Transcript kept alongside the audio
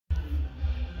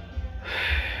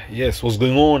Yes, what's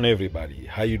going on, everybody?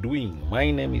 How you doing? My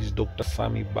name is Dr.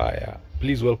 Sami Baya.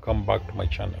 Please welcome back to my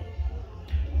channel.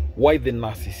 Why the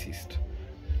narcissist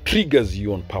triggers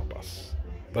you on purpose.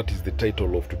 That is the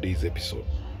title of today's episode.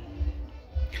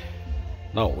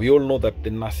 Now, we all know that the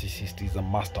narcissist is a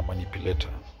master manipulator.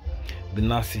 The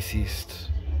narcissist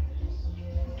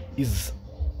is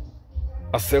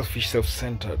a selfish,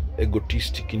 self-centered,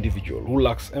 egotistic individual who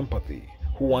lacks empathy,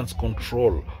 who wants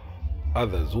control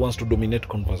others, who wants to dominate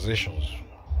conversations,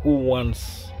 who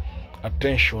wants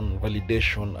attention,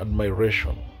 validation,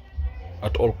 admiration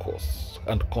at all costs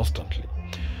and constantly.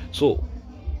 So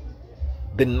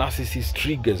the narcissist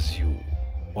triggers you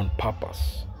on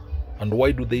purpose. And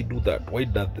why do they do that? Why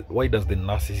does the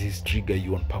narcissist trigger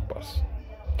you on purpose?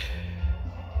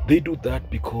 They do that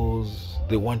because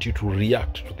they want you to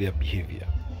react to their behavior.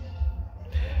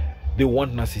 They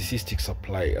want narcissistic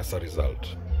supply as a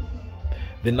result.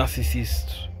 The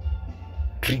narcissist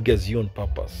triggers you on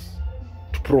purpose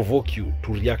to provoke you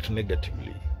to react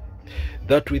negatively.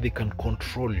 That way they can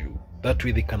control you. That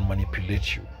way they can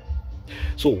manipulate you.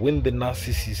 So when the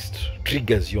narcissist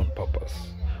triggers you on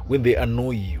purpose, when they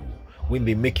annoy you, when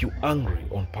they make you angry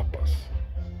on purpose,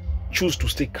 choose to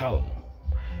stay calm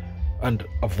and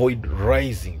avoid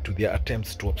rising to their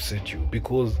attempts to upset you,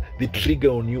 because they trigger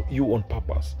on you on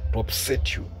purpose to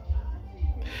upset you.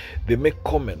 They make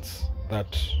comments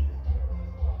that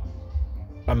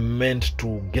are meant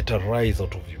to get a rise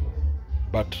out of you,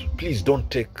 but please don't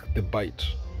take the bite.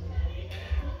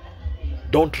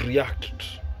 Don't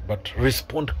react, but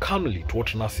respond calmly to what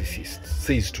narcissist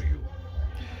says to you.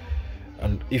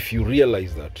 And if you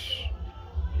realize that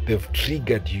they've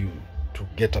triggered you to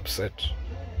get upset,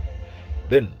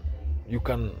 then you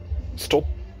can stop,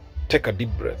 take a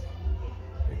deep breath.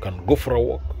 You can go for a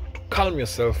walk to calm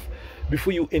yourself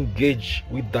before you engage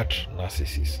with that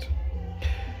narcissist.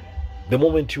 The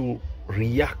moment you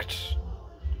react,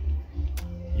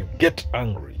 you get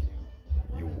angry,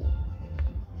 you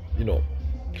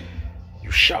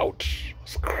shout,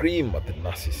 scream at the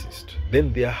narcissist,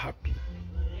 then they are happy.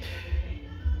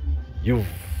 You've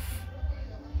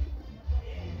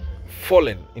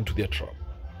fallen into their trap.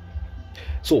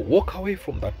 So walk away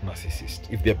from that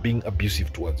narcissist if they're being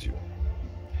abusive towards you.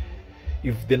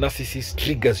 If the narcissist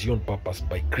triggers you on purpose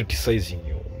by criticizing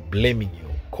you, blaming you,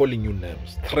 calling you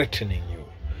names, threatening you,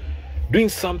 doing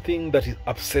something that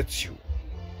upsets you,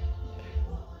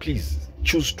 please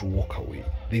choose to walk away.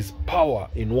 There's power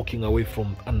in walking away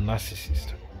from a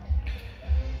narcissist.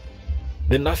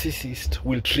 The narcissist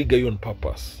will trigger you on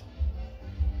purpose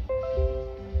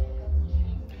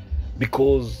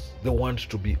because they want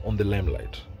to be on the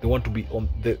limelight. They want to be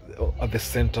at the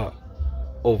center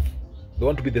of. They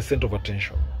want to be the center of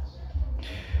attention.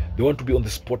 They want to be on the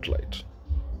spotlight.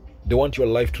 They want your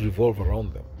life to revolve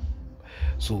around them.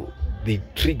 So they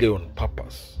trigger you on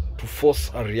purpose to force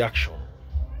a reaction,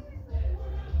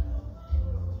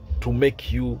 to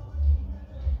make you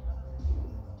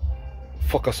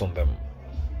focus on them.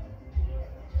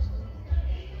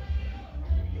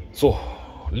 So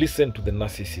listen to the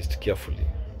narcissist carefully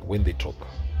when they talk.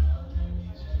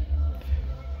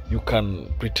 You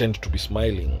can pretend to be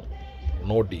smiling,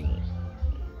 nodding,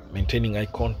 maintaining eye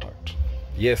contact,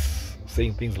 yes,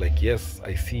 saying things like yes,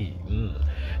 I see,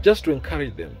 just to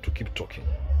encourage them to keep talking.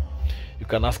 You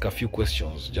can ask a few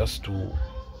questions just to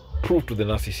prove to the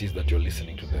narcissist that you're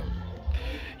listening to them.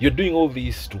 You're doing all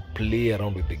this to play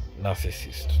around with the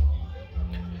narcissist.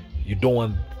 You don't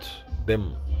want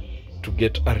them to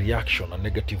get a reaction, a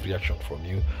negative reaction from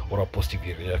you, or a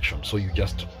positive reaction, so you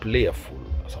just play a fool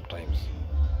sometimes.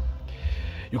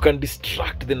 You can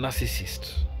distract the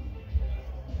narcissist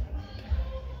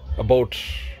about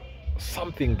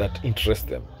something that interests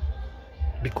them.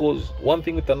 Because one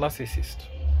thing with a narcissist,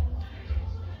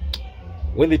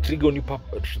 when they trigger on you,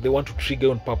 they want to trigger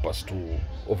on purpose to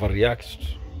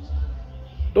overreact.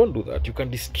 Don't do that. You can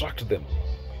distract them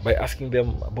by asking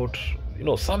them about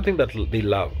something that they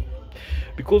love.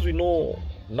 Because we know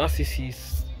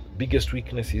narcissists' biggest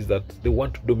weakness is that they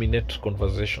want to dominate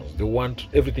conversations. They want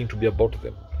everything to be about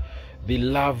them. They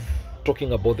love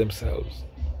talking about themselves.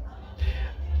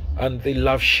 And they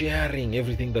love sharing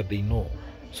everything that they know.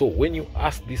 So when you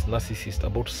ask this narcissist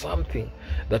about something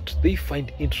that they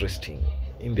find interesting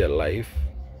in their life,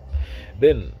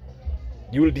 then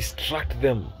you will distract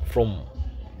them from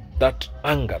that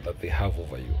anger that they have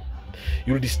over you.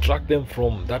 You will distract them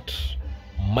from that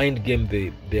mind game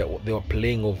they are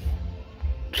playing of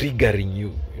triggering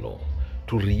you,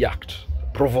 to react,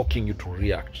 provoking you to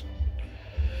react.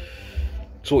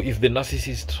 So if the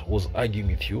narcissist was arguing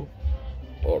with you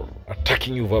or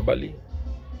attacking you verbally,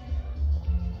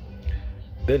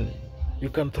 then you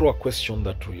can throw a question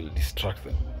that will distract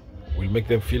them, will make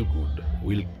them feel good,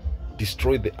 will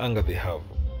destroy the anger they have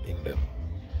in them.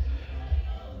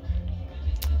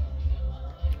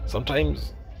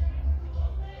 Sometimes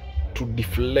to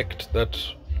deflect the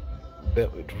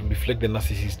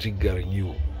narcissist triggering you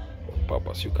on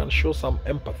purpose, you can show some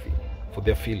empathy for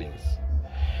their feelings.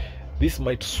 This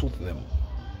might soothe them.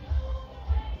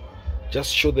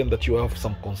 Just show them that you have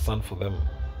some concern for them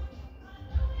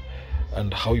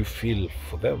and how you feel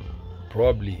for them.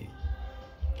 Probably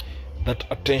that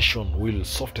attention will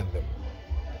soften them.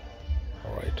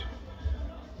 All right.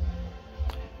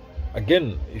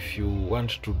 Again, if you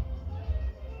want to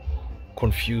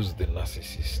confuse the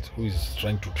narcissist who is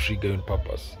trying to trigger you on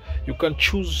purpose, you can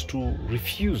choose to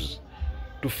refuse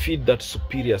to feed that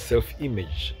superior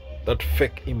self-image, that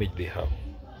fake image they have.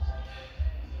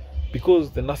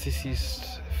 Because the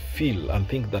narcissists feel and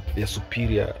think that they are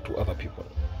superior to other people.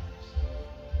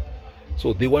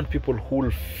 So they want people who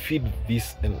will feed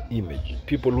this an image,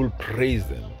 people who will praise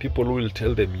them, people who will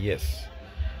tell them yes,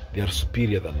 they are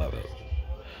superior than others.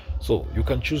 So you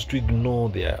can choose to ignore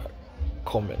their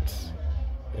comments,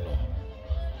 you know.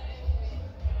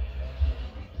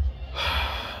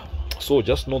 So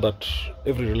just know that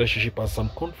every relationship has some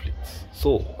conflicts.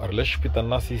 So a relationship with a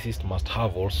narcissist must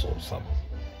have also some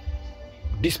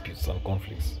disputes and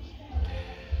conflicts.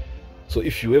 So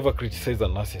if you ever criticize a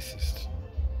narcissist,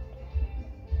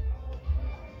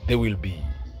 they will be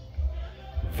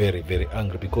very, very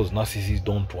angry, because narcissists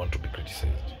don't want to be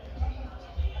criticized.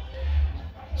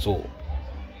 So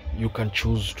you can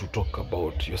choose to talk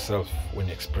about yourself when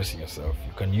expressing yourself.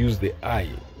 You can use the I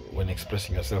when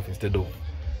expressing yourself instead of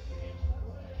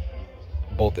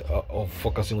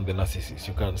focusing on the narcissist.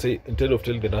 You can say, instead of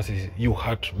telling the narcissist, you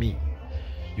hurt me,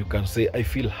 you can say, I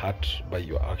feel hurt by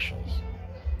your actions.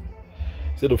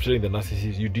 Instead of telling the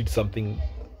narcissist, you did something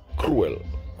cruel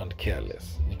and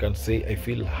careless, you can say, I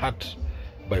feel hurt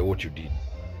by what you did.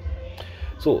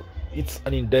 So it's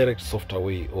an indirect, softer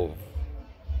way of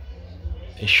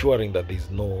ensuring that there is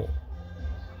no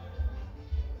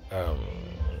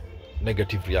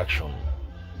negative reaction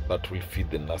that will feed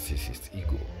the narcissist's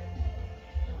ego.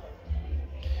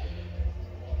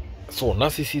 So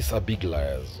narcissists are big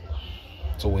liars.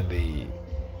 So when they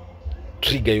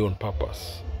trigger you on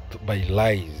purpose by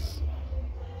lies,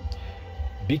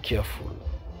 be careful.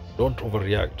 Don't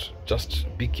overreact. Just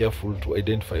be careful to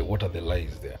identify what are the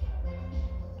lies there.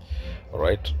 All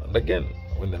right. And again,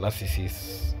 when the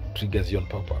narcissist triggers you on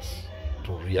purpose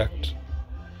to react,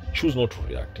 choose not to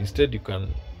react. Instead, you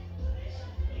can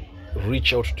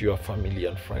reach out to your family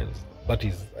and friends. That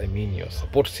is, your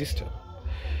support system.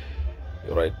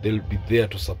 All right. They'll be there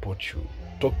to support you.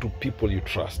 Talk to people you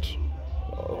trust.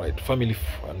 All right. Family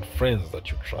and friends that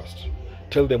you trust.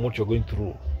 Tell them what you're going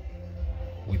through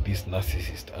with this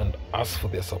narcissist and ask for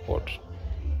their support.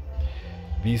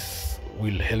 This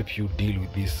will help you deal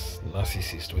with this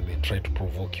narcissist when they try to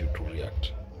provoke you to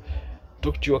react.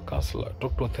 Talk to your counselor,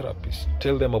 talk to a therapist,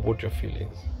 tell them about your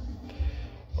feelings.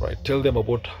 All right, tell them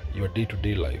about your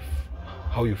day-to-day life,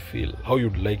 how you feel, how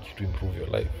you'd like to improve your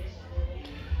life.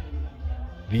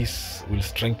 This will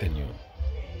strengthen you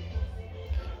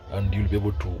and you'll be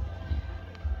able to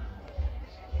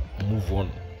move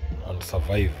on and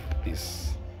survive this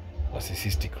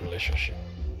narcissistic relationship.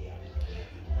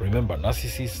 Remember,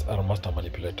 narcissists are master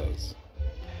manipulators,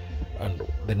 and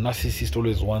the narcissist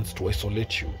always wants to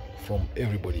isolate you from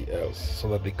everybody else so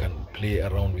that they can play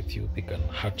around with you, they can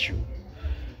hurt you,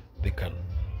 they can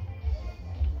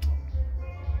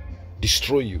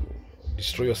destroy you,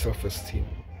 destroy your self-esteem,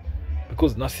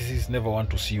 because narcissists never want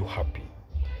to see you happy.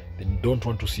 They don't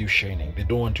want to see you shining, they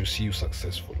don't want to see you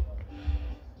successful.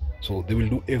 So they will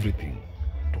do everything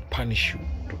to punish you,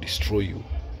 to destroy you,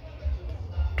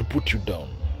 to put you down,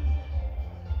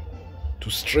 to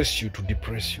stress you, to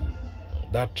depress you.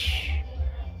 That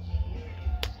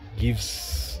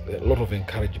gives a lot of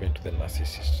encouragement to the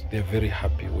narcissist. They're very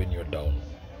happy when you're down.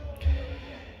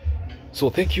 So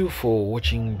thank you for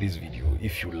watching this video.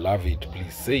 If you love it,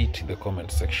 please say it in the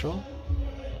comment section.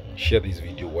 Share this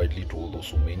video widely to all those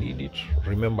who may need it.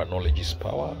 Remember, knowledge is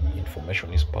power,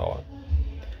 information is power,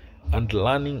 and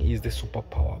learning is the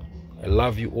superpower. I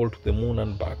love you all to the moon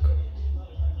and back.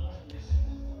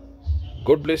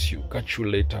 God bless you. Catch you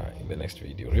later in the next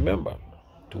video. Remember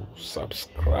to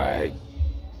subscribe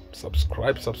to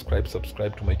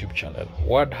my YouTube channel.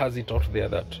 Word has it out there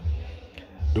that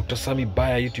Dr. Sami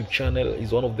Baya YouTube channel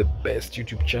is one of the best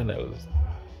YouTube channels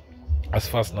as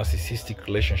far as narcissistic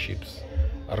relationships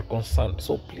are concerned.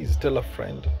 So please tell a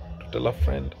friend, to tell a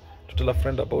friend, to tell a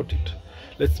friend about it.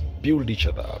 Let's build each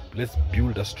other up. Let's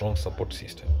build a strong support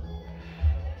system.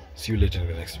 See you later in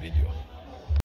the next video.